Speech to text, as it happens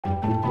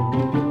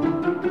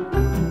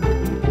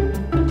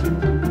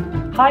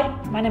Hi,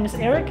 my name is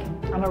Eric.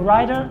 I'm a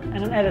writer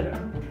and an editor.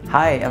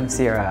 Hi, I'm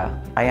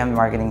Sierra. I am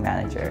marketing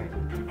manager.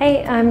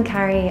 Hey, I'm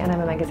Carrie and I'm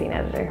a magazine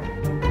editor.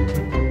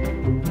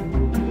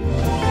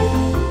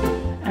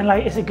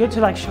 And is it good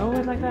to show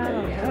it like that?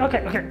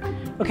 Yeah.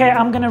 Okay,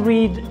 I'm gonna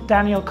read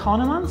Daniel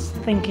Kahneman's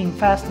Thinking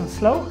Fast and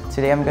Slow.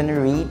 Today I'm gonna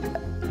read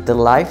The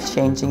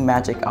Life-Changing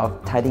Magic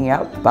of Tidying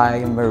Up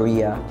by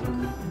Marie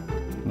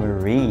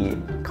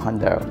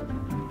Kondo.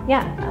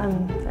 Yeah,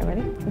 is that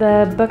ready?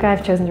 The book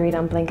I've chosen to read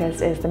on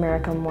Blinkist is The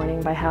Miracle Morning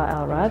by Hal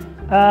Elrod.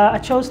 I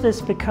chose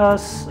this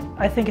because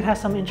I think it has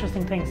some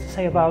interesting things to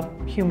say about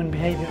human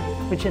behavior,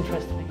 which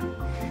interests me.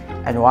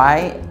 And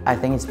why? I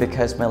think it's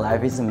because my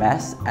life is a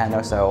mess and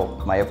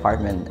also my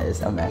apartment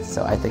is a mess.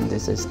 So I think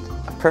this is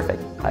a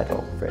perfect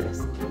title for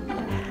this.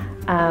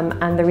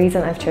 And the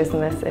reason I've chosen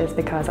this is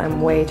because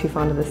I'm way too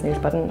fond of the snooze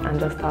button and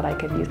just thought I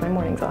could use my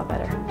mornings a lot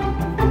better.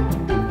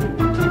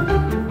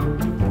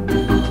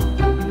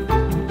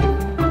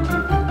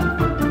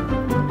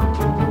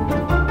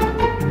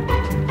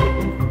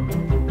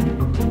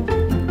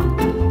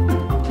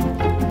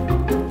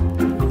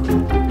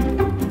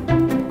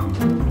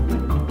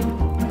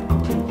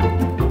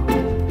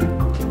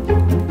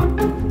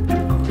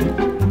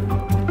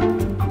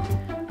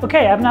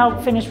 Okay, I've now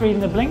finished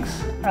reading the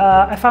Blinks.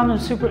 I found it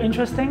super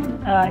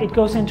interesting. It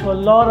goes into a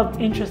lot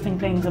of interesting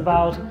things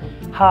about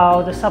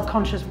how the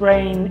subconscious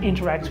brain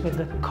interacts with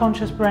the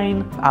conscious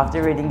brain.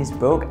 After reading this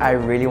book, I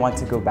really want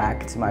to go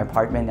back to my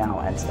apartment now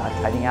and start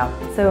tidying up.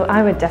 So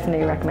I would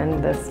definitely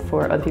recommend this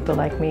for other people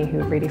like me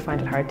who really find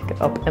it hard to get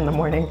up in the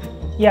morning.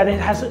 Yeah, it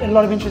has a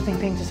lot of interesting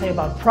things to say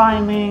about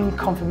priming,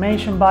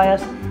 confirmation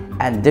bias.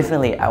 And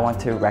definitely I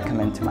want to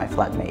recommend to my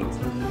flatmate.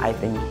 I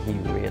think he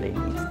really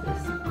needs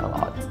this a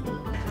lot.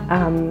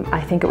 I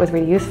think it was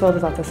really useful.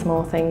 There's lots of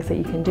small things that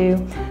you can do.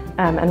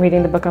 And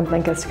reading the book on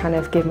Blinkist kind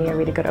of gave me a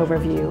really good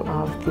overview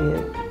of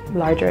the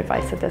larger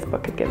advice that this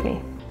book could give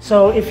me.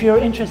 So if you're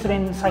interested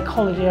in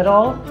psychology at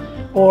all,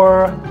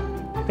 or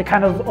the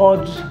kind of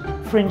odd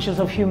fringes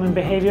of human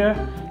behavior,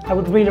 I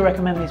would really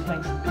recommend these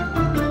Blinks.